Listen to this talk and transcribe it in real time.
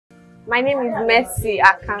My name is Mercy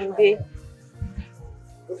Akande.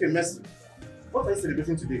 Okay, Mercy. What are you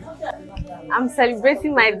celebrating today? I'm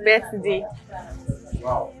celebrating my birthday.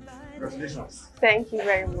 Wow. Congratulations. Thank you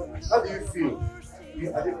very much. How do you feel?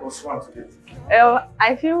 You added +1 today.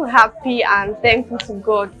 I feel happy and thankful to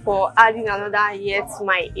God for adding another year to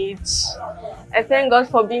my age. I thank God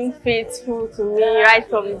for being faithful to me right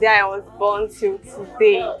from the day I was born till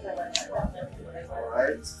today.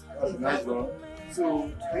 Alright, that's a nice one.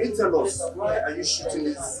 So, can you tell us why are you shooting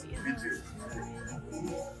this video?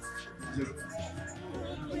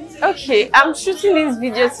 Okay, I'm shooting this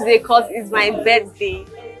video today because it's my birthday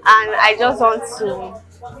and I just want to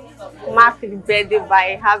mark the birthday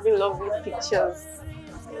by having lovely pictures.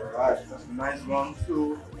 Alright, that's a nice one.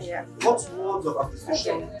 So, Yeah. what words of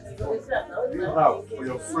appreciation do you have for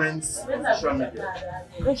your friends on social media?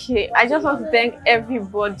 Okay, I just want to thank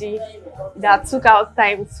everybody that took out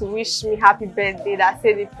time to wish me happy birthday, that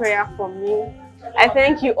said a prayer for me. I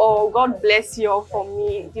thank you all. God bless you all for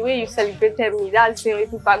me. The way you celebrated me, that's the way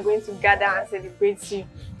people are going to gather and celebrate you.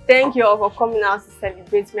 Thank you all for coming out to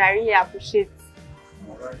celebrate me. I really appreciate it.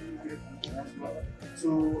 Alright, okay.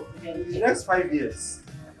 So, in the next 5 years,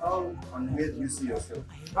 how and where do you see yourself?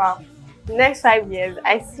 Wow. The next 5 years,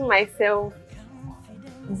 I see myself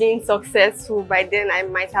being successful. By then, I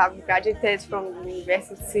might have graduated from the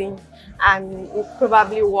university and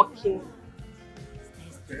probably working.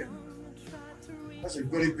 Okay. That's a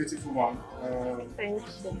very beautiful one. Thank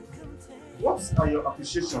you. What are your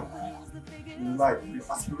appreciations in life, your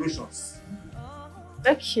aspirations?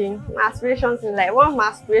 Okay, my aspirations in life. One of my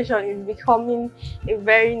aspirations is becoming a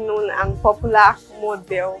very known and popular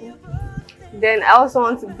model. Then I also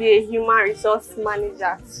want to be a human resource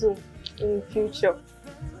manager too in the future.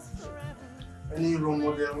 Any role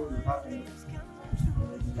model you have in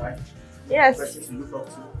life? Yes, Person to look up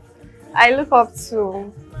to? I look up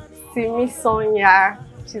to Simi Sonia.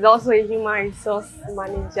 She's also a human resource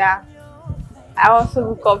manager. I also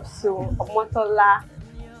look up to Omotola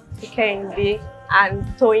Akande and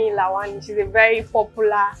Toyin Lawani. She's a very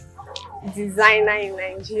popular designer in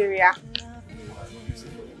Nigeria.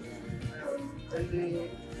 Any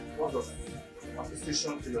word of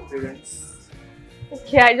appreciation to your parents?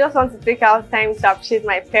 Okay, I just want to take out time to appreciate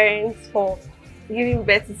my parents for giving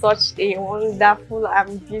birth to such a wonderful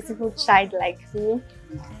and beautiful child like me.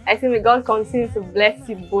 I think may God continue to bless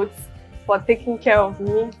you both for taking care of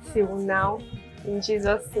me till now. In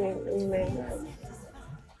Jesus' name, amen.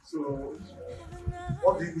 So,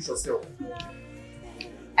 what do you wish yourself?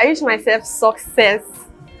 I wish myself success.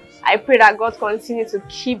 I pray that God continue to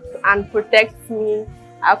keep and protect me.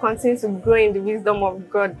 I'll continue to grow in the wisdom of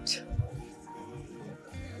God.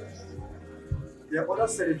 There are other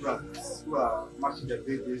celebrants who are marking their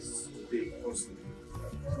birthdays today also.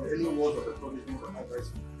 So, any words of encouragement or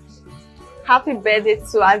advice? Happy birthday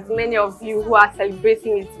to as many of you who are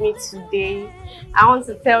celebrating with me today. I want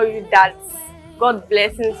to tell you that God's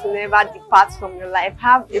blessings will never depart from your life.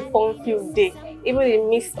 Have a fun-filled day, even in the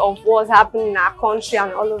midst of what's happening in our country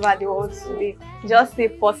and all over the world today. Just stay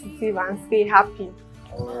positive and stay happy.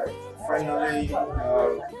 Alright, finally,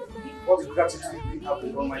 what gratitude do you have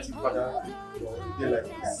to Almighty Father for a day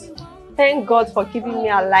like this? Thank God for keeping me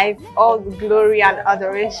alive. All the glory and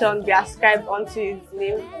adoration be ascribed unto His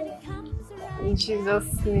name. In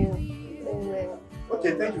Jesus' name, amen.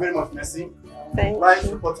 Okay, thank you very much, Mercy. Thank Live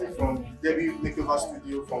you. reporting from Debbie Makeover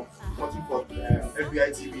Studio, from reporting for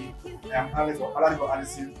FBI TV. I am Alanibo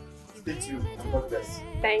Alison. Stay tuned and God bless.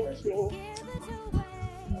 Thank you.